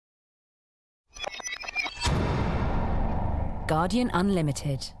Guardian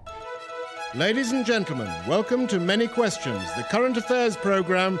Unlimited. Ladies and gentlemen, welcome to Many Questions, the current affairs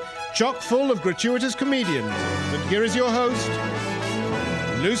programme chock full of gratuitous comedians. And here is your host,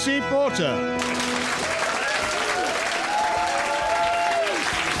 Lucy Porter.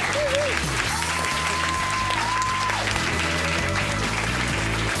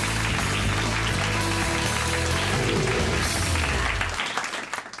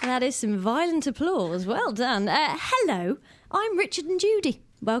 That is some violent applause. Well done. Hello, I'm Richard and Judy.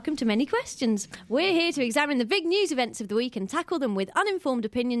 Welcome to Many Questions. We're here to examine the big news events of the week and tackle them with uninformed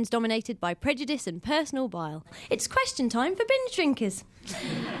opinions dominated by prejudice and personal bile. It's question time for binge drinkers.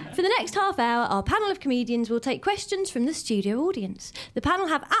 For the next half hour, our panel of comedians will take questions from the studio audience. The panel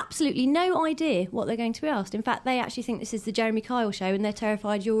have absolutely no idea what they're going to be asked. In fact, they actually think this is the Jeremy Kyle show and they're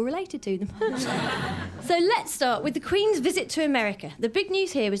terrified you're related to them. So let's start with the Queen's visit to America. The big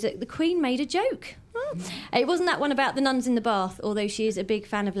news here was that the Queen made a joke. It wasn't that one about the nuns in the bath, although she is a big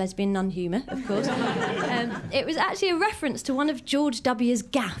fan of lesbian nun humour, of course. It was actually a reference to one of George W.'s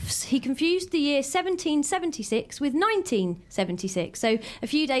gaffes. He confused the year 1776 with 1976. So a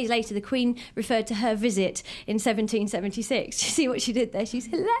few days later, the Queen referred to her visit in 1776. Do you see what she did there? She's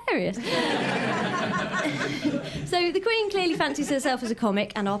hilarious. So the Queen clearly fancies herself as a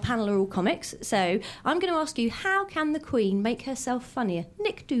comic, and our panel are all comics. So I'm going to ask you, how can the Queen make herself funnier?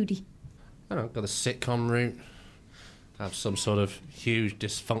 Nick Doody. I don't know, go the sitcom route, have some sort of huge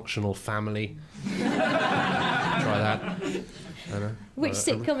dysfunctional family. Try that. I don't know. Which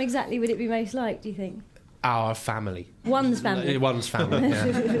sitcom exactly would it be most like, do you think? Our Family. One's Family. One's Family, yeah.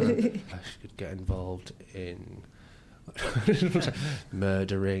 I should get involved in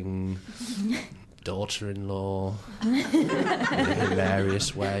murdering daughter-in-law in a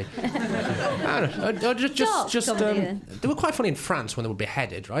hilarious way. I don't know, just they were quite funny in France when they were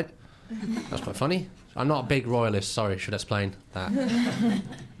beheaded, right? That's quite funny. I'm not a big royalist, sorry, should explain that.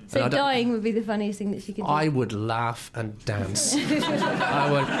 So dying would be the funniest thing that she could do? I would laugh and dance.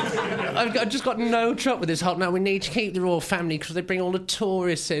 I would. I've just got no trouble with this whole, no, we need to keep the royal family because they bring all the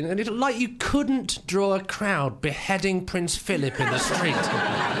tourists in. And it's like you couldn't draw a crowd beheading Prince Philip in the street.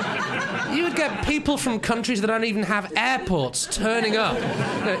 You would get people from countries that don't even have airports turning up.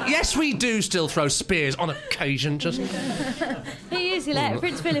 Yes, we do still throw spears on occasion, just... He is hilarious.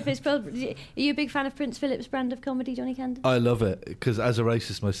 Prince Philip is probably... Are you a big fan of Prince Philip's brand of comedy, Johnny Camden? I love it, because as a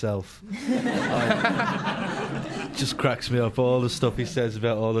racist myself, it just cracks me up, all the stuff he says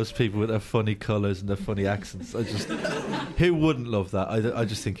about all those people with their funny colours and their funny accents. Who wouldn't love that? I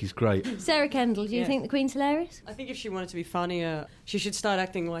just think he's great. Sarah Kendall, do you think the Queen's hilarious? I think if she wanted to be funnier, she should start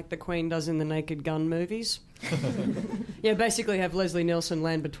acting like the Queen does in the Naked Gun movies. Yeah, basically have Leslie Nielsen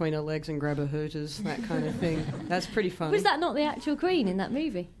land between her legs and grab her hooters, that kind of thing. That's pretty funny. Was that not the actual Queen in that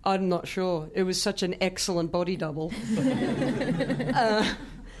movie? I'm not sure. It was such an excellent body double.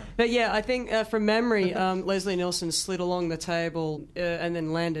 But yeah, I think from memory, Leslie Nielsen slid along the table and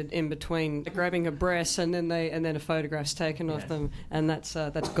then landed in between, grabbing her breasts, and then a photograph's taken of them, and that's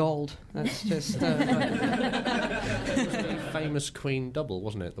gold. That's just famous Queen double,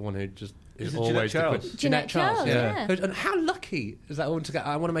 wasn't it? The one who just is Jeanette always Charles. Jeanette Charles, yeah. And how lucky is that one to get?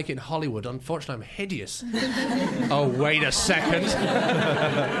 I want to make it in Hollywood. Unfortunately, I'm hideous. Oh, wait a second.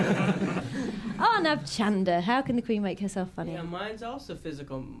 Arnav Chanda, how can the Queen make herself funny? Yeah, mine's also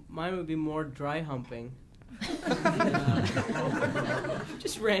physical. Mine would be more dry humping.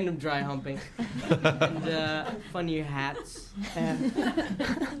 Just random dry humping. And funnier hats.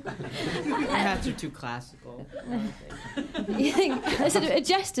 Hats are too classical. You think a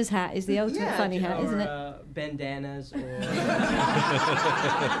jester's hat is the ultimate funny hat, isn't it? Bandanas, or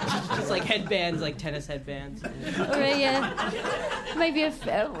just like headbands, like tennis headbands. Or maybe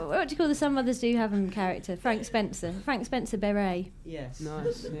what do you call the Some Mothers Do Have 'Em character? Frank Spencer beret. Yes.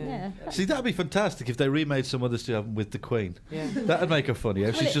 nice. Yeah. See, that'd be fantastic if they remade Some Others Do Have 'Em with the Queen. Yeah. That'd make her funny.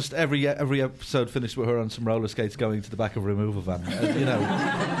 If she's just every episode finished with her on some roller skates going to the back of a removal van,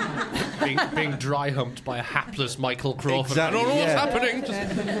 being dry humped by a hapless Michael Crawford. Exactly, I don't know yeah. what's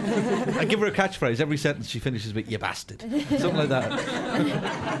happening. I give her a catchphrase. Every sentence she finishes with, "You bastard," something like that.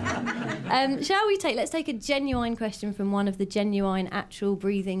 Let's take a genuine question from one of the genuine, actual,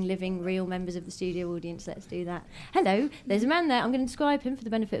 breathing, living, real members of the studio audience. Let's do that. Hello, there's a man there. I'm going to describe him for the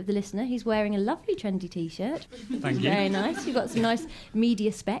benefit of the listener. He's wearing a lovely trendy T-shirt. Thank you. Very nice. You've got some nice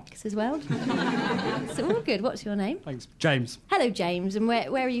media specs as well. So all good. What's your name? Thanks. James. Hello, James. And where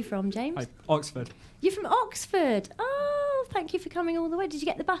are you from, James? Hi, Oxford. You're from Oxford. Oh, thank you for coming all the way. Did you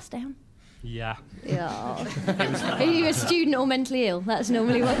get the bus down? Yeah. Yeah. Are you a student or mentally ill? That's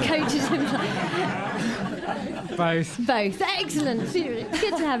normally what coaches imply. Both. Both. Excellent.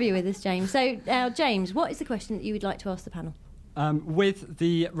 Good to have you with us, James. So, now, James, what is the question that you would like to ask the panel? With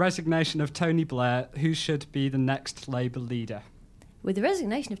the resignation of Tony Blair, who should be the next Labour leader? With the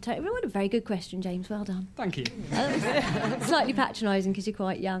resignation of Tony... What a very good question, James. Well done. Thank you. Slightly patronising because you're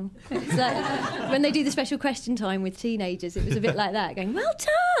quite young. It's like when they do the special question time with teenagers, it was a bit like that, going, well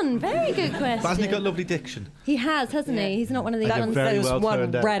done, very good question. But hasn't he got lovely diction? He has, hasn't he? He's not one of these ones... That is one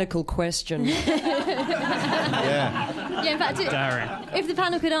turned out. radical question. Yeah. Yeah, in fact, if the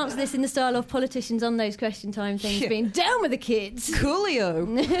panel could answer this in the style of politicians on those question time things, being down with the kids. Coolio.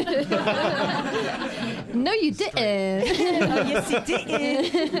 No, you didn't. Oh, yes, he did.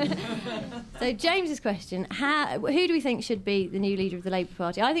 So James's question: who do we think should be the new leader of the Labour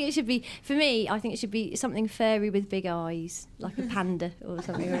Party? I think it should be, for me, I think it should be something furry with big eyes, like a panda or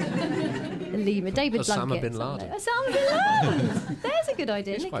something, or a lemur. David Osama Blunkett. bin Laden. Osama bin Laden. There's a good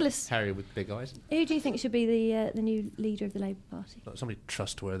idea. He's Nicholas. quite hairy with big eyes. Who do you think should be the new leader of the Labour Party? Somebody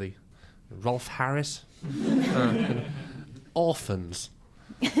trustworthy. Rolf Harris. Orphans.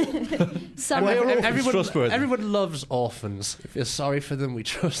 Everyone loves orphans. If you're sorry for them, we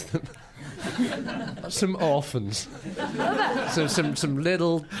trust them. Some orphans. Some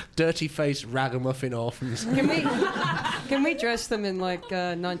little dirty-faced ragamuffin orphans. Can we dress them in like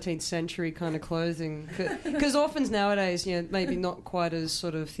 19th century kind of clothing? Because orphans nowadays, maybe not quite as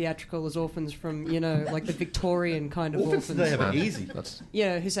sort of theatrical as orphans from like the Victorian kind of orphans. They have it easy.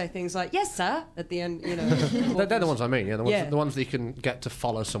 Who say things like "yes, sir" at the end. They're the ones I mean. Yeah, the ones that you can get to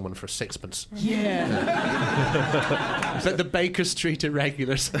follow someone for a sixpence. Yeah. But the Baker Street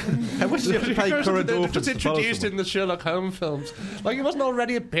irregulars. How much do you have to pay current orphans It's to follow introduced someone? in the Sherlock Holmes films. Like, it wasn't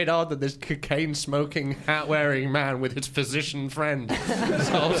already a bit odd that this cocaine-smoking, hat-wearing man with his physician friend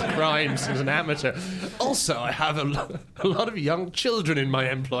solves crimes as an amateur. Also, I have a lot of young children in my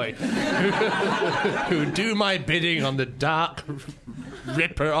employ who do my bidding on the dark,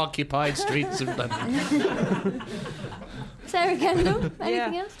 Ripper-occupied streets of London. Sarah Kendall,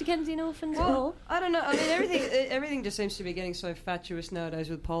 anything else? Dickensian orphans or? Well, I don't know. I mean, everything just seems to be getting so fatuous nowadays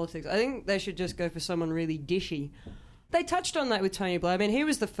with politics. I think they should just go for someone really dishy. They touched on that with Tony Blair. I mean, he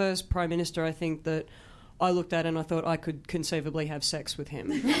was the first Prime Minister, I think, that I looked at and I thought I could conceivably have sex with him.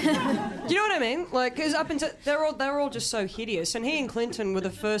 Do you know what I mean? Like, because up until they were all just so hideous, and he and Clinton were the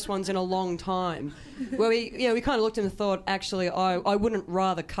first ones in a long time where we kind of looked and thought, actually, I wouldn't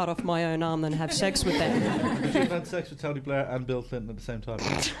rather cut off my own arm than have sex with them. Would you have had sex with Tony Blair and Bill Clinton at the same time?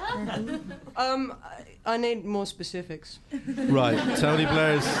 I need more specifics. Right, Tony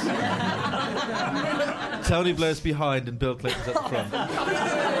Blair's behind and Bill Clinton's at the front.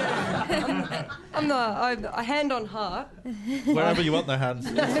 I'm a hand on heart. Wherever you want their hands.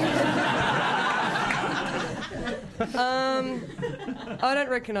 I don't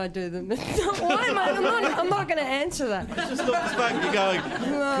reckon I'd do them. Why am I'm not going to answer that. Just looks back and you're going,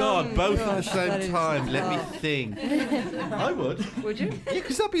 God, both at the same time. Let me think. I would. Would you? Yeah,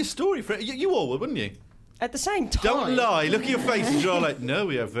 because that'd be a story for it. You all would, wouldn't you? At the same time. Don't lie. Look at your faces. You're all like, no,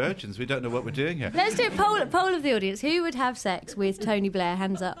 we are virgins. We don't know what we're doing here. Let's do a poll of the audience. Who would have sex with Tony Blair?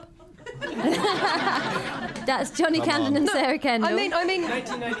 Hands up. That's Johnny Camden and Sarah Kendall. I mean,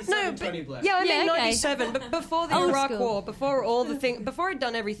 1997 Tony Blair. Yeah, I mean, okay. 97. But before the Old Iraq school. War, before he'd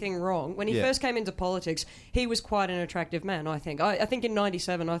done everything wrong, when he first came into politics, he was quite an attractive man. I think. I think in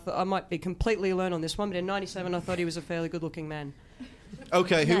 97, I thought I might be completely alone on this one, but in 97, I thought he was a fairly good-looking man.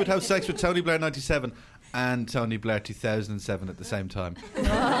 Okay, who would have sex with Tony Blair 97 and Tony Blair 2007 at the same time?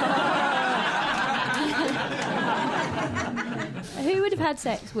 Who would have had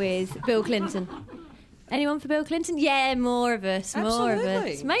sex with Bill Clinton? Anyone for Bill Clinton? Yeah, more of us.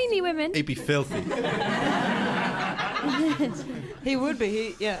 Absolutely. Mainly women. He'd be filthy. He would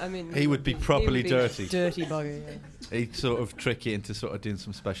be. He would be properly dirty. Dirty bugger. Yeah. He'd sort of trick you into sort of doing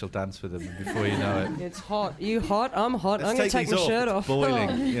some special dance with him before you know it. It's hot. You hot? I'm hot. Let's I'm going to take my shirt It's off. boiling.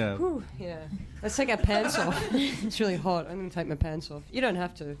 Oh. Yeah. Whew, yeah. Let's take our pants off. It's really hot. I'm going to take my pants off. You don't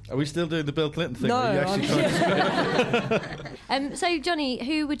have to. Are we still doing the Bill Clinton thing? No, Are you actually trying to So, Johnny,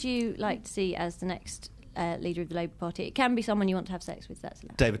 who would you like to see as the next leader of the Labour Party? It can be someone you want to have sex with. That's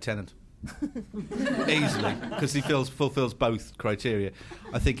allowed. David Tennant. Easily, because he fulfills both criteria.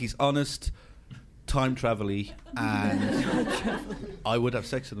 I think he's honest, time travel-y, and I would have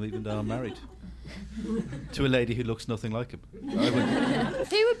sex with him even though I'm married to a lady who looks nothing like him. I would.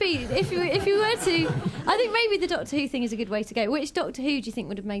 Who would be if you were to? I think maybe the Doctor Who thing is a good way to go. Which Doctor Who do you think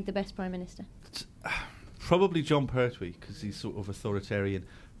would have made the best Prime Minister? Probably John Pertwee, because he's sort of authoritarian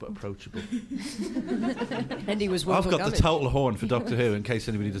but approachable. And he was I've got the total horn for Doctor Who, in case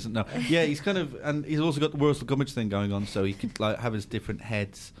anybody doesn't know. Yeah, he's kind of, and he's also got the Wurzel Gummidge thing going on, so he could like have his different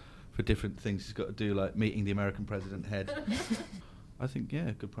heads for different things he's got to do, like meeting the American president head. I think,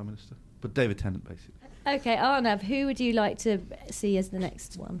 yeah, good Prime Minister. But David Tennant, basically. Okay, Arnav, who would you like to see as the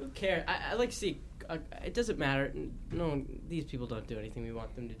next one? Who cares? I like to see. It doesn't matter. No, these people don't do anything we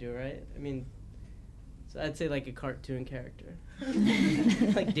want them to do, right? I mean, so I'd say like a cartoon character,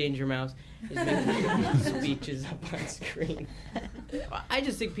 like Danger Mouse, is making speeches up on screen. I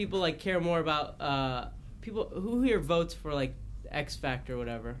just think people like care more about people who here votes for like X Factor or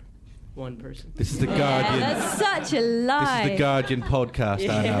whatever. One person. This is the Guardian. That's such a lie. This is the Guardian podcast,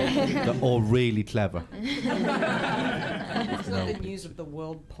 Anna. They're all really clever. It's not the News of the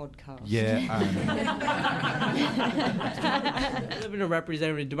World podcast. Yeah, We live in a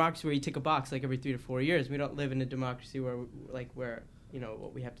representative democracy where you tick a box like every 3 to 4 years. We don't live in a democracy where you know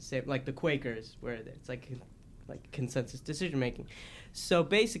what we have to say, like the Quakers, where it's like consensus decision making. So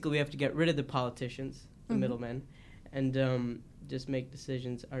basically, we have to get rid of the politicians, the middlemen, and just make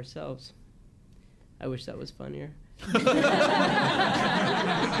decisions ourselves. I wish that was funnier. It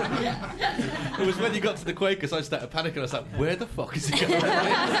was when you got to the Quakers, I started panicking. I was like, where the fuck is he going?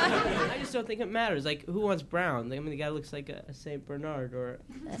 I just don't think it matters. Like, who wants brown? I mean, the guy looks like a Saint Bernard or...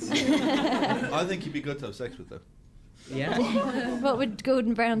 I think he'd be good to have sex with, though. Yeah? What would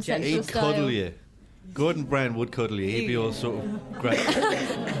Gordon Brown's sexual He'd style? cuddle you. Gordon Brown would cuddle you. He'd be all sort of great.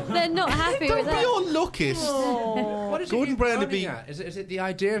 They're not happy Don't with be that. all lookist. What is Gordon it Brown would running be- at? Is it the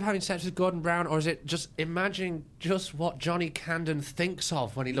idea of having sex with Gordon Brown, or is it just imagining just what Johnny Camden thinks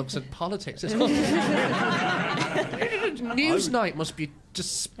of when he looks at politics? Newsnight must be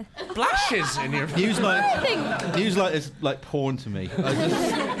just splashes in your... Newsnight is like porn to me.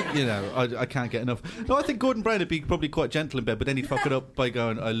 I can't get enough. No, I think Gordon Brown would be probably quite gentle in bed, but then he'd fuck it up by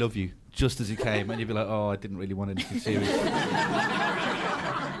going, I love you, just as he came, and you'd be like, oh, I didn't really want anything serious.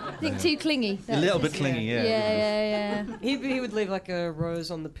 I think too clingy. A little bit clingy, yeah. Yeah. He would leave like a rose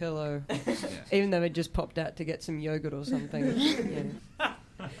on the pillow, even though it just popped out to get some yogurt or something. Yeah.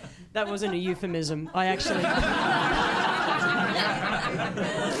 That wasn't a euphemism. I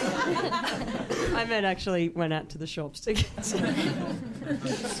meant actually went out to the shops to get some.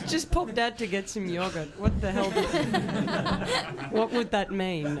 Just popped out to get some yogurt. What the hell? What would that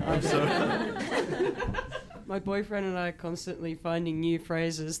mean? I'm sorry. My boyfriend and I are constantly finding new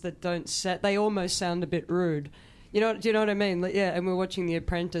phrases that they almost sound a bit rude. Do you know what I mean? Like, yeah, and we're watching The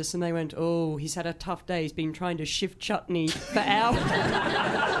Apprentice, and they went, "Oh, he's had a tough day. He's been trying to shift chutney for hours."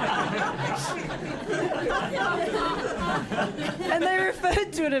 And they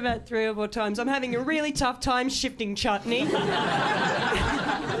referred to it about 3 or 4 times. I'm having a really tough time shifting chutney.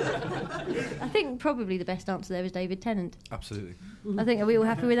 I think probably the best answer there was David Tennant. Absolutely. I think, are we all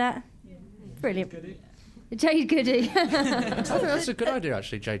happy with that? Brilliant. Jade Goody. I think that's a good idea,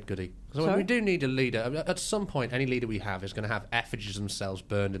 actually, Jade Goody. So we do need a leader. At some point, any leader we have is going to have effigies themselves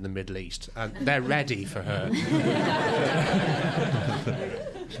burned in the Middle East, and they're ready for her.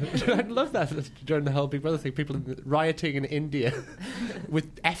 I'd love that during the whole Big Brother thing. People rioting in India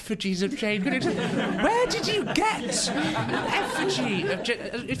with effigies of Jade Goody. Where did you get an effigy of Jade?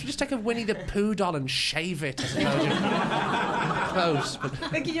 If you just take a Winnie the Pooh doll and shave it, I suppose. Close.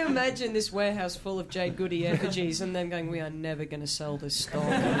 But Can you imagine this warehouse full of Jade Goody effigies and them going, "We are never going to sell this stock"?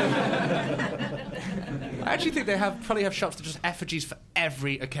 I actually think they probably have shops that just effigies for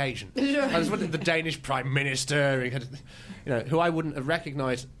every occasion. I was wondering, the Danish Prime Minister, who I wouldn't have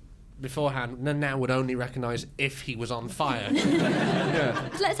recognised beforehand, and now would only recognise if he was on fire. Yeah.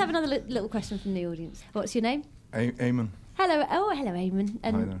 So let's have another little question from the audience. What's your name? Eamon. Hello. Oh, hello, Eamon. Hi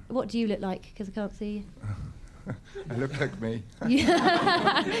And there. what do you look like? Because I can't see you. I look like me. You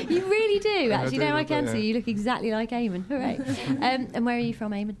really do. Actually, do now I look can like- see you look exactly like Eamon. Hooray. And where are you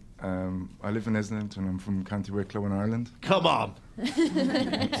from, Eamon? I live in Islington. I'm from County Wicklow in Ireland. Come on.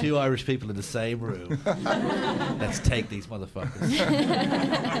 2 Irish people in the same room. Let's take these motherfuckers.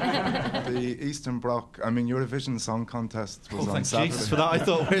 The Eastern Bloc, Eurovision Song Contest was on Thank Saturday. Jesus for that. I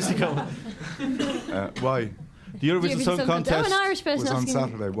thought, where's he going? Why? The Eurovision Song Contest Oh, an Irish person Was on asking.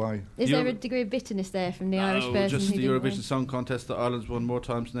 Saturday. Why? Is The there a Euro- degree of bitterness there from the Irish person? just who the didn't Eurovision win? Song Contest that Ireland's won more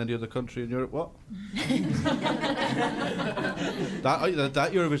times than any other country in Europe. What?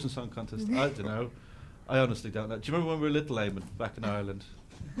 that Eurovision Song Contest, I don't know. I honestly don't know. Do you remember when we were little, Eamon, back in Ireland?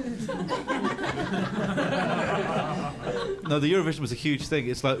 No, the Eurovision was a huge thing.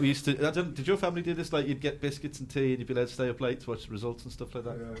 It's like we used to... did your family do this? Like, you'd get biscuits and tea and you'd be allowed to stay up late to watch the results and stuff like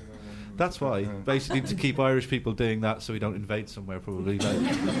that? Yeah. That's why. Basically, to keep Irish people doing that so we don't invade somewhere, probably.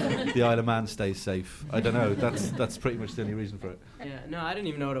 Like, the Isle of Man stays safe. I don't know. That's pretty much the only reason for it. Yeah, no, I didn't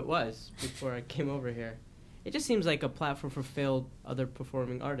even know what it was before I came over here. It just seems like a platform for failed other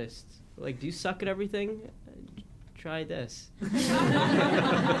performing artists. Like, do you suck at everything? try this. You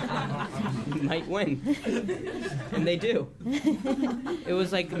might win. And they do. It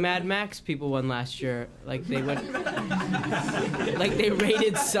was like Mad Max people won last year. Like they went, like they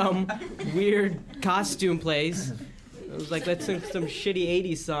rated some weird costume place. It was like, let's sing some shitty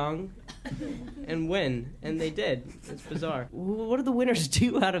 80s song and win. And they did. It's bizarre. What do the winners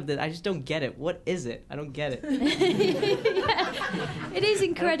do out of this? I just don't get it. What is it? I don't get it. Yeah. It is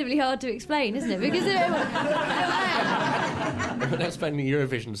incredibly hard to explain, isn't it? Because When explaining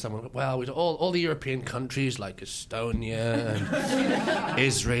Eurovision to someone, well, with all the European countries like Estonia and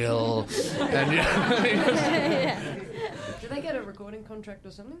Israel, and Do they get a recording contract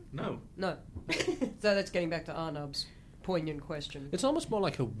or something? No. No. So that's getting back to Arnab's poignant question. it's almost more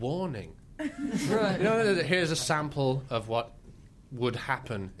like a warning. Right. You know, here's a sample of what would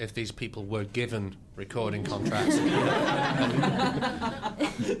happen if these people were given recording contracts.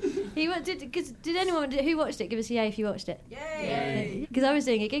 Did anyone who watched it give us a yay if you watched it? Yay! Because I was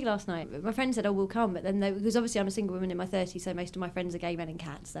doing a gig last night. My friend said, "Oh, we'll come," but then because obviously I'm a single woman in my 30s, so most of my friends are gay men and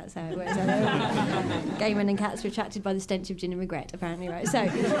cats. That's how it works. Gay men and cats are attracted by the stench of gin and regret, apparently, right? So,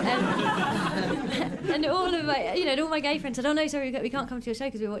 and all of my, all my gay friends said, "Oh no, sorry, we can't come to your show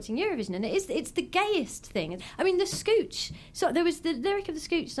because we're watching Eurovision." And it's the gayest thing. I mean, the Scooch. So there was the lyric of the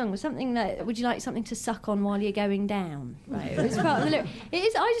Scooch song was something that, "Would you like something to suck on while you're going down?" Right? It was part of the lyric. It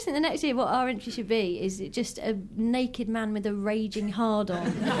is. I just think the next year, what our entry should be is just a naked man with a raging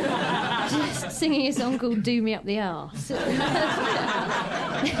hard-on, just singing a song called "Do Me Up the Arse."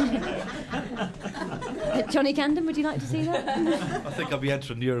 Johnny Camden, would you like to see that? I think I'll be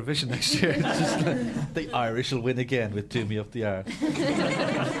entering Eurovision next year. It's just like, the Irish will win again with "Do Me Up the Arse."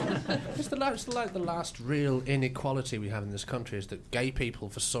 It's the last real inequality we have in this country is that gay people,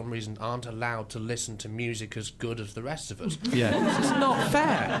 for some reason, aren't allowed to listen to music as good as the rest of us. Yeah. It's not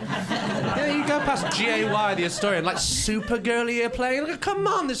fair. You go past GAY, the historian, like Super Girly here playing. Like, come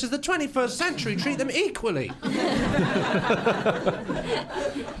on, this is the 21st century. Treat them equally. That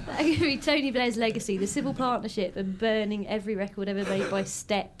could be Tony Blair's legacy, the civil partnership and burning every record ever made by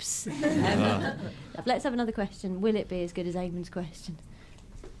Steps. Let's have another question. Will it be as good as Eamon's question?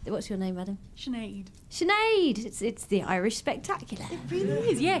 What's your name, madam? Sinead. Sinead! It's the Irish Spectacular. It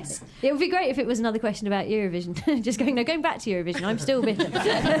really is, yes. It would be great if it was another question about Eurovision. Just going back to Eurovision, I'm still bitter.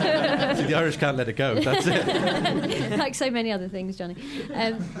 So the Irish can't let it go, that's it. Like so many other things, Johnny.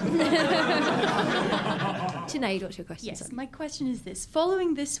 Sinead, what's your question? Yes, Sorry. my question is this.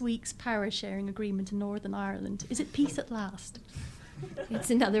 Following this week's power sharing agreement in Northern Ireland, is it peace at last? It's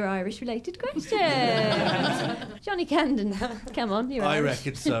another Irish-related question. Johnny Camden, come on, you're I Irish.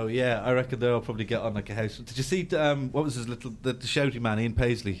 reckon so, yeah. I reckon they'll probably get on like a house. Did you see, what was his the shouty man, Ian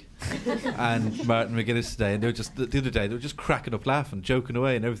Paisley, and Martin McGuinness today? And they were just, the other day, they were just cracking up laughing, joking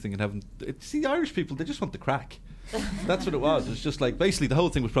away and everything and having... See, the Irish people, they just want the crack. That's what it was. It's just like, basically the whole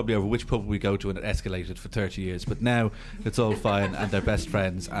thing was probably over which pub we go to, and it escalated for 30 years. But now it's all fine and they're best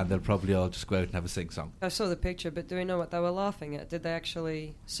friends and they'll probably all just go out and have a sing-song. I saw the picture, but do we know what they were laughing at? Did they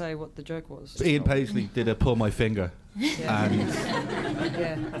actually say what the joke was? Ian Paisley did a pull my finger. Yeah. And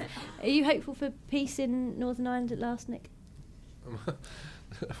Yeah. Are you hopeful for peace in Northern Ireland at last, Nick?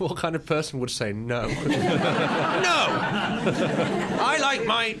 What kind of person would say no? No!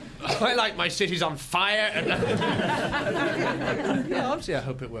 I like my cities on fire. Yeah, obviously I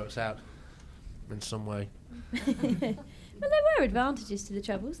hope it works out in some way. Well, there were advantages to the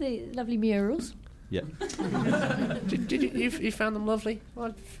Troubles, the lovely murals. yeah. Did you found them lovely?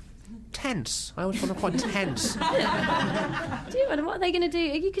 Well, tense. I always found them quite tense. Do you wonder what are they going to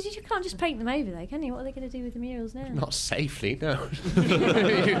do? Because you can't just paint them over, though, can you? What are they going to do with the murals now? Not safely, no. you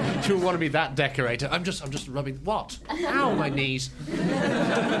wouldn't want to be that decorator. I'm just rubbing what? Ow, my knees.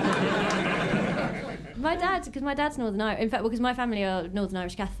 My dad's Northern Irish. In fact, because my family are Northern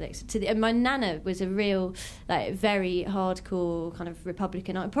Irish Catholics. And my nana was a real, very hardcore kind of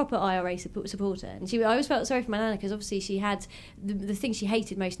Republican, proper IRA supporter. And I always felt sorry for my nana because obviously she had the thing she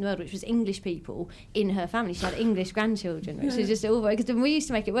hated most in the world, which was English people in her family. She had English grandchildren, which is just awful. Because we used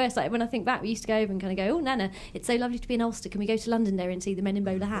to make it worse. Like when I think back, we used to go over and kind of go, "Oh, Nana, it's so lovely to be in Ulster. Can we go to London there and see the men in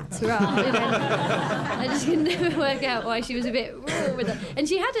bowler hats?" I just could never work out why she was a bit raw with it. And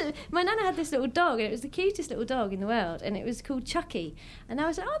my nana had this little dog, and it was the cutest little dog in the world, and it was called Chucky. And I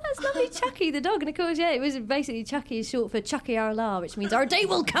was like, "Oh, that's lovely, Chucky the dog." And of course, yeah, it was basically Chucky is short for Chucky Our La, which means our day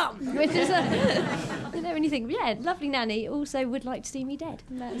will come. Which is, when you think, yeah, lovely nanny also would like to see me dead.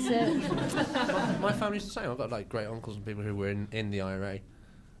 And that's, My family's the same. I've got great uncles and people who were in the IRA.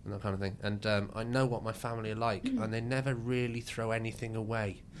 and that kind of thing. And I know what my family are like, and they never really throw anything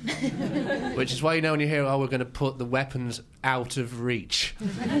away. Which is why, when you hear, we're going to put the weapons out of reach.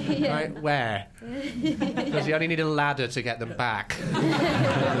 Yeah. Right? Where? Because you only need a ladder to get them back.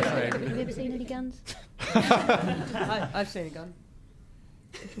 Have you ever seen any guns? I've seen a gun.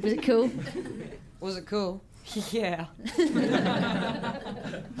 Was it cool? Was it cool? Yeah.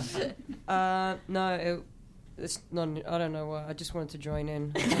 No, it's not. I don't know why. I just wanted to join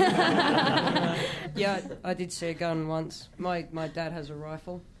in. Yeah, I did see a gun once. My dad has a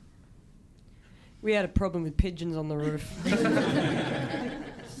rifle. We had a problem with pigeons on the roof.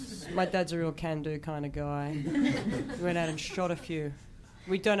 My dad's a real can-do kind of guy. We went out and shot a few.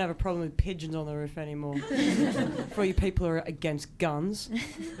 We don't have a problem with pigeons on the roof anymore. For you people who are against guns.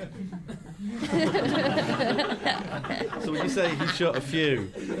 So when you say he shot a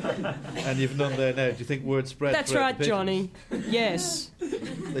few, and you've none there now, do you think word spread? That's right, Johnny. Yes.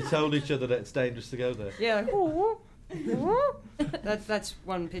 They told each other that it's dangerous to go there. Yeah. That's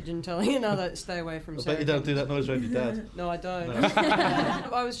one pigeon telling another, stay away from. I bet you don't do that noise around your dad. No, I don't. No.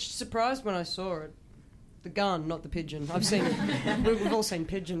 I was surprised when I saw it. The gun, not the pigeon. I've seen it. We've all seen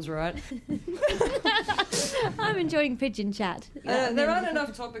pigeons, right? I'm enjoying pigeon chat. There aren't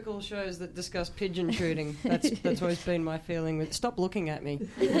enough topical shows that discuss pigeon shooting. That's always been my feeling. With stop looking at me.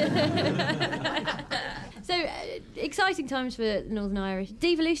 So, exciting times for Northern Irish.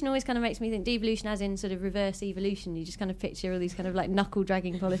 Devolution always kind of makes me think devolution as in sort of reverse evolution. You just kind of picture all these kind of like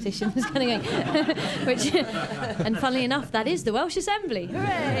knuckle-dragging politicians kind of going... which, and funnily enough, that is the Welsh Assembly.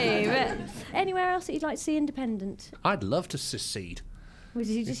 Hooray! But anywhere else that you'd like to see independent? I'd love to secede. Was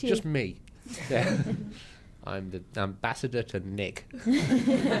it It's just me. Yeah. I'm the ambassador to Nick.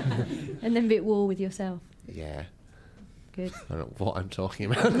 And then be at war with yourself. Yeah. Good. I don't know what I'm talking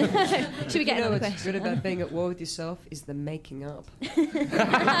about. Should we get another what's question? good about being at war with yourself is the making up. Do you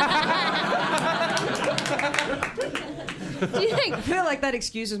think? I feel like that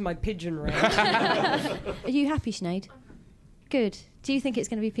excuses my pigeon rant. Are you happy, Sinead? Good. Do you think it's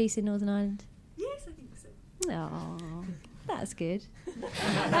going to be peace in Northern Ireland? Yes, I think so. Oh, that's good.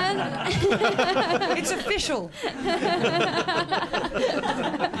 It's official.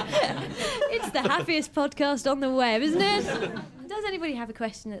 It's the happiest podcast on the web, isn't it? Does anybody have a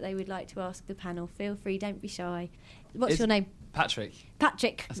question that they would like to ask the panel? Feel free, don't be shy. What's your name? Patrick.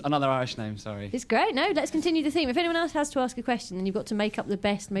 Patrick. That's another Irish name, sorry. It's great. No, let's continue the theme. If anyone else has to ask a question, then you've got to make up the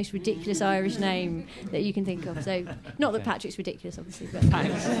best, most ridiculous Irish name that you can think of. So, not that Patrick's ridiculous, obviously, but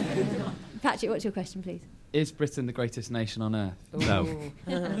thanks. Patrick, what's your question, please? Is Britain the greatest nation on earth? No.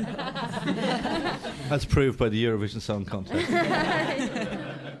 That's proved by the Eurovision Song Contest.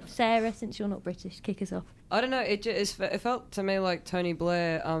 Sarah, since you're not British, kick us off. I don't know. It felt to me like Tony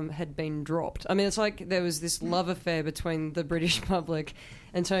Blair had been dropped. I mean, it's like there was this love affair between the British public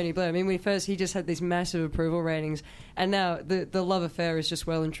and Tony Blair. I mean, he just had these massive approval ratings, and now the love affair is just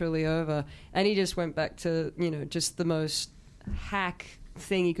well and truly over. And he just went back to just the most hack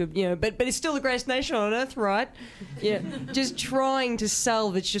thing he could, but it's still the greatest nation on earth, right? Yeah, just trying to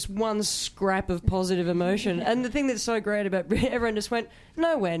salvage just one scrap of positive emotion. And the thing that's so great about everyone just went,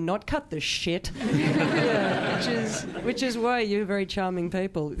 no, we're not, cut the shit. Yeah, which is why you're very charming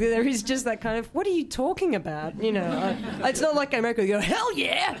people. There is just that kind of, what are you talking about? It's not like America, you go, hell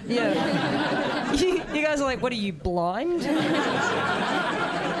yeah! Yeah. You guys are like, what are you, blind?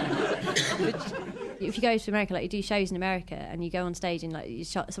 If you go to America, like you do shows in America, and you go on stage in like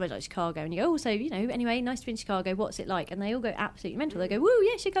somewhere like Chicago, and you go, anyway, nice to be in Chicago. What's it like? And they all go absolutely mental. They go, woo,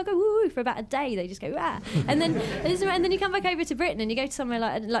 yeah, Chicago, woo, woo, for about a day. They just go, ah, and then you come back over to Britain, and you go to somewhere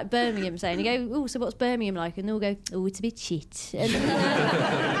like Birmingham, say, and you go, oh, so what's Birmingham like? And they all go, oh, it's a bit shit. And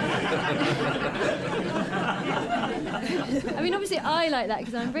I mean, obviously, I like that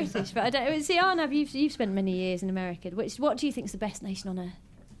because I'm British, but I don't. See, Arnav, you've spent many years in America. What do you think is the best nation on earth?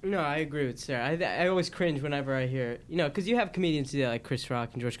 No, I agree with Sarah. I always cringe whenever I hear, because you have comedians today like Chris Rock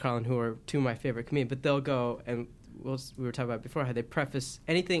and George Carlin, who are two of my favorite comedians, but they'll go, and we were talking about before, how they preface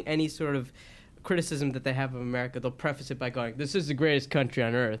any sort of criticism that they have of America, they'll preface it by going, this is the greatest country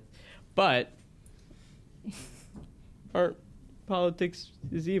on earth, but our politics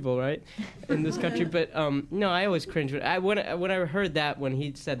is evil, right, in this country. But no, I always cringe. When I heard that, when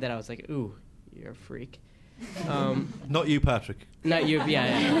he said that, I was like, ooh, you're a freak. Not you, Patrick. Not you,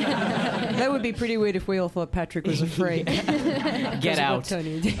 yeah. That would be pretty weird if we all thought Patrick was a freak. Get out.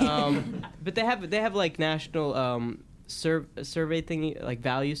 Tony. But they have like national survey thingy, like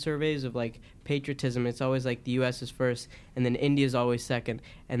value surveys of like patriotism. It's always like the U.S. is first, and then India's always second,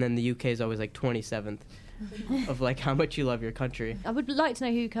 and then the UK is always like 27th. Of like how much you love your country. I would like to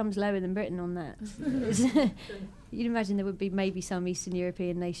know who comes lower than Britain on that. You'd imagine there would be maybe some Eastern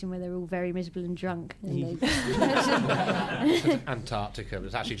European nation where they're all very miserable and drunk. And Antarctica, but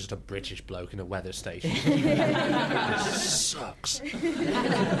it's actually just a British bloke in a weather station. This sucks.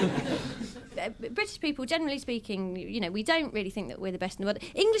 British people, generally speaking, we don't really think that we're the best in the world.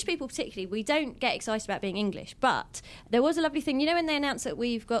 English people particularly, we don't get excited about being English. But there was a lovely thing, when they announced that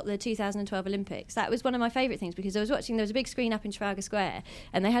we've got the 2012 Olympics, that was one of my favourite things, because there was a big screen up in Trafalgar Square,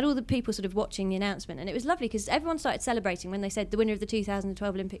 and they had all the people sort of watching the announcement, and it was lovely because everyone started celebrating when they said the winner of the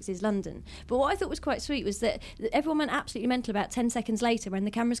 2012 Olympics is London. But what I thought was quite sweet was that everyone went absolutely mental about 10 seconds later when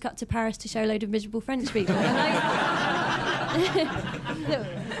the cameras cut to Paris to show a load of miserable French people.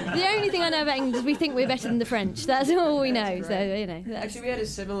 The only thing I know about England is we think we're better than the French. That's all we know. Right. So Actually, we had a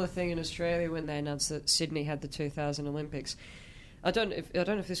similar thing in Australia when they announced that Sydney had the 2000 Olympics. I don't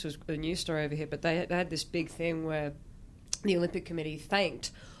know if this was a news story over here, but they had this big thing where the Olympic Committee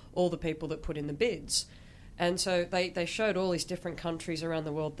thanked all the people that put in the bids, and so they showed all these different countries around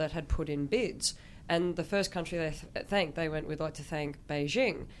the world that had put in bids. And the first country they thanked, they went, "We'd like to thank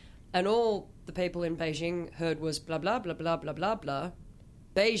Beijing," and all the people in Beijing heard was blah blah blah blah blah blah blah.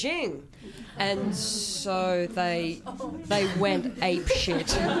 Beijing, and so they went ape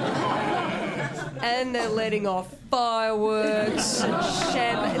shit, and they're letting off fireworks,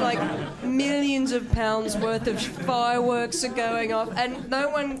 like millions of pounds worth of fireworks are going off, and no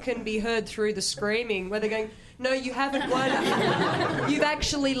one can be heard through the screaming where they're going, "No, you haven't won. You've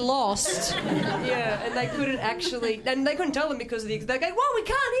actually lost." Yeah, and they couldn't tell them because they're going, "Well, we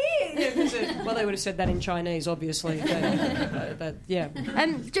can't hear." Yeah, they would have said that in Chinese, obviously. Yeah.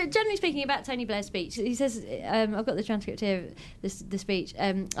 Generally speaking, about Tony Blair's speech, he says, I've got the transcript here of the speech,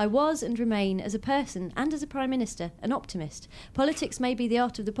 "I was and remain, as a person and as a Prime Minister, an optimist. Politics may be the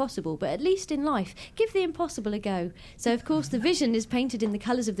art of the possible, but at least in life, give the impossible a go. So, of course, the vision is painted in the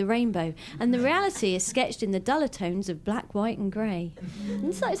colours of the rainbow, and the reality is sketched in the duller tones of black, white and grey."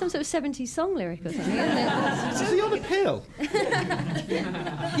 It's like some sort of 70s song lyric or something, isn't it? Is he on a pill?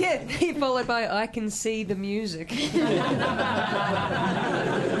 Yeah, followed by "I can see the music."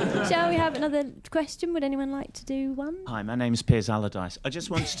 Shall we have another question? Would anyone like to do one? Hi, my name's Piers Allardyce. I just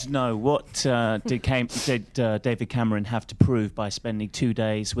wanted to know what did David Cameron have to prove by spending 2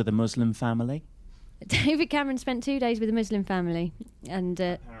 days with a Muslim family? David Cameron spent 2 days with a Muslim family, and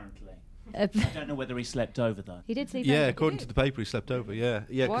Apparently. I don't know whether he slept over, though. he did sleep Yeah, over. according to the paper, he slept over. Yeah.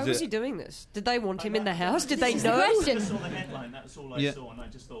 Why was he doing this? Did they want him in the house? Did they This is the know? question. I saw the headline, that's all I Yeah. saw, and I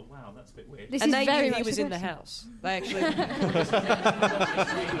just thought, wow, that's a bit weird. This And is they very knew much he was the in the question. house. They actually...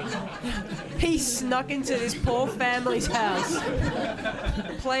 He snuck into this poor family's house,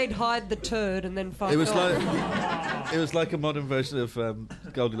 played hide the turd, and then fucked off. It was like a modern version of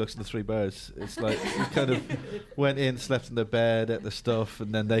Goldilocks and the Three Bears. It's like he kind of went in, slept in their bed, ate the stuff,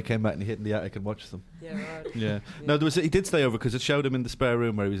 and then they came back and he hid in the attic and watched them. Yeah, right. Yeah. No, he did stay over because it showed him in the spare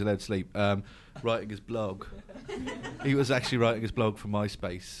room where he was allowed to sleep, writing his blog. He was actually writing his blog for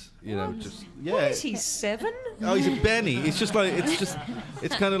MySpace. What is he, 7? Oh, he's a Benny. It's just like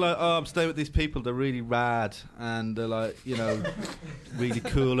it's kind of like, oh, I'm staying with these people. They're really rad and they're like, really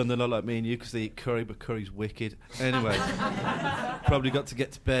cool, and they're not like me and you because they eat curry, but curry's wicked. Anyway, probably got to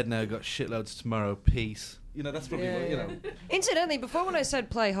get to bed now. Got shitloads tomorrow. Peace. That's probably what. Incidentally, before when I said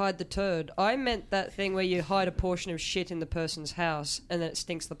play hide the turd, I meant that thing where you hide a portion of shit in the person's house and then it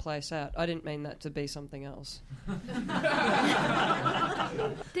stinks the place out. I didn't mean that to be something else.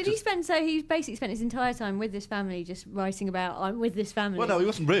 Did he spend? So he basically spent his entire time with this family, just writing about "I'm with this family." Well, no, he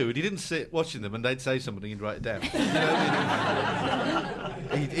wasn't rude. He didn't sit watching them and they'd say something and he'd write it down. You know what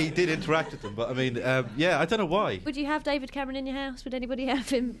I mean? He did interact with them, but I mean, I don't know why. Would you have David Cameron in your house? Would anybody have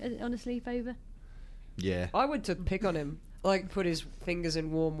him on a sleepover? Yeah. I would to pick on him, like put his fingers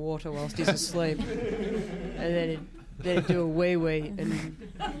in warm water whilst he's asleep, and then he'd do a wee and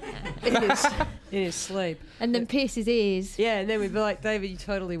in his sleep, and then pierce his ears. Yeah, and then we'd be like, "David, you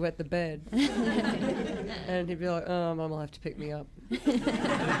totally wet the bed," and he'd be like, "Oh, Mum will have to pick me up." Do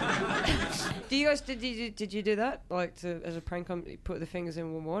you guys did you do that, like as a prank on, put the fingers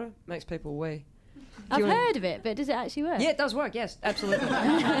in warm water? Makes people wee. I've heard of it, but does it actually work? Yeah, it does work, yes, absolutely.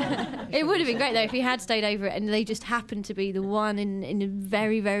 It would have been great, though, if he had stayed over it and they just happened to be the one in a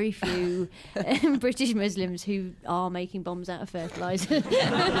very, very few British Muslims who are making bombs out of fertiliser.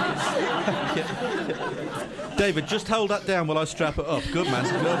 David, just hold that down while I strap it up. Good man,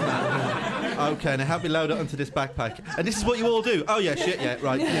 good man. Okay, now help me load it onto this backpack. And this is what you all do? Oh, yeah, shit, yeah,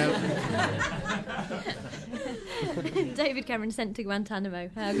 right. David Cameron sent to Guantanamo.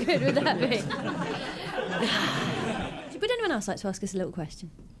 How good would that be? Would anyone else like to ask us a little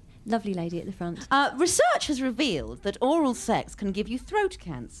question? Lovely lady at the front. Research has revealed that oral sex can give you throat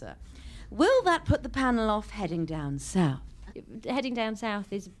cancer. Will that put the panel off heading down south? Heading down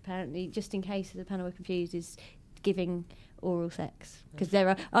south is apparently, just in case the panel were confused, is giving oral sex. Because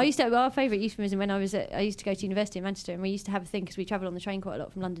our favourite euphemism when I used to go to university in Manchester, and we used to have a thing because we travelled on the train quite a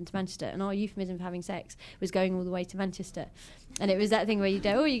lot from London to Manchester, and our euphemism for having sex was going all the way to Manchester. And it was that thing where you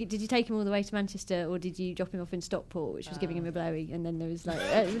go, did you take him all the way to Manchester, or did you drop him off in Stockport, which was giving him a blowy? And then there was like,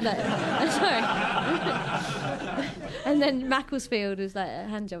 sorry. And then Macclesfield was like a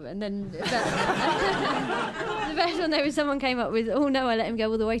hand job, and then the best one there was someone came up with, oh no, I let him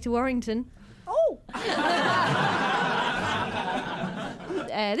go all the way to Warrington. Oh.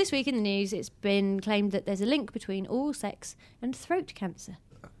 This week in the news, it's been claimed that there's a link between oral sex and throat cancer.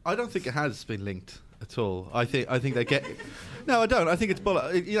 I don't think it has been linked at all. I think they get... No, I don't. I think it's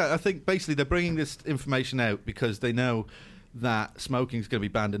bollocks. I think basically they're bringing this information out because they know that smoking is going to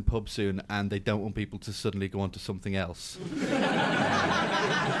be banned in pubs soon, and they don't want people to suddenly go on to something else.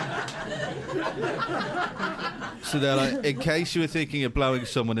 So they're like, in case you were thinking of blowing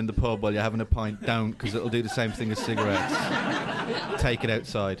someone in the pub while you're having a pint, don't, because it'll do the same thing as cigarettes. Take it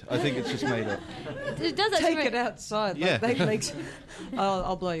outside. I think it's just made up. It does Take it outside. Yeah.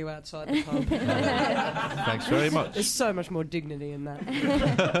 I'll blow you outside the pub. Thanks very much. There's so much more dignity in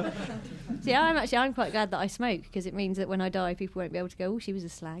that. See, I'm quite glad that I smoke, because it means that when I die, people won't be able to go, oh, she was a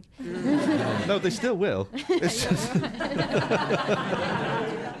slag. No, they still will. It's just... I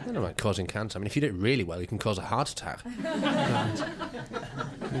don't know about causing cancer. I mean, if you do it really well, you can cause a heart attack.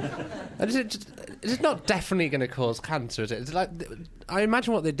 It's not definitely going to cause cancer, is it? It's like, I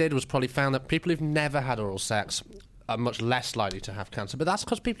imagine what they did was probably found that people who've never had oral sex are much less likely to have cancer. But that's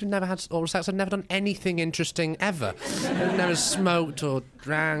because people who've never had oral sex have never done anything interesting ever. They've never smoked or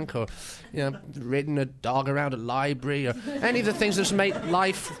drank or, ridden a dog around a library or any of the things that make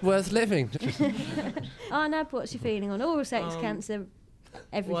life worth living. Nab, what's your feeling on oral sex, cancer,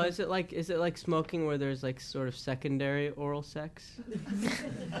 everything? Well, is it like smoking where there's like sort of secondary oral sex?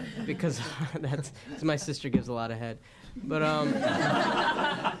 Because my sister gives a lot of head, but and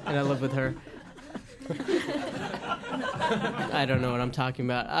I live with her. I don't know what I'm talking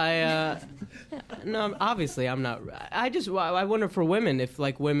about. No, obviously I'm not. I wonder for women if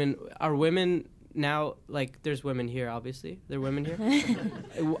like women now, like there's women here, obviously there are women here.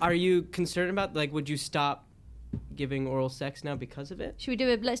 Are you concerned about, like, would you stop giving oral sex now because of it?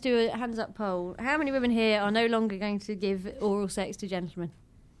 Let's do a hands up poll. How many women here are no longer going to give oral sex to gentlemen?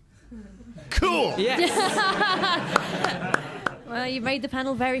 Cool. Yes. Well, you made the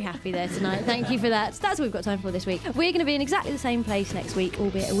panel very happy there tonight. Thank you for that. That's all we've got time for this week. We're going to be in exactly the same place next week,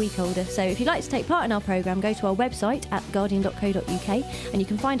 albeit a week older. So if you'd like to take part in our programme, go to our website at theguardian.co.uk and you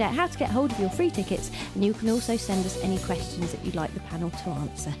can find out how to get hold of your free tickets, and you can also send us any questions that you'd like the panel to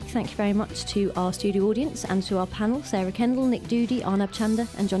answer. Thank you very much to our studio audience and to our panel, Sarah Kendall, Nick Doody, Arnab Chanda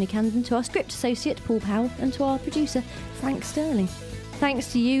and Johnny Camden, to our script associate, Paul Powell, and to our producer, Frank Sterling.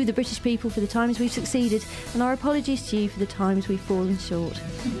 Thanks to you, the British people, for the times we've succeeded, and our apologies to you for the times we've fallen short.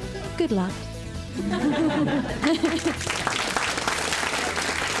 Good luck.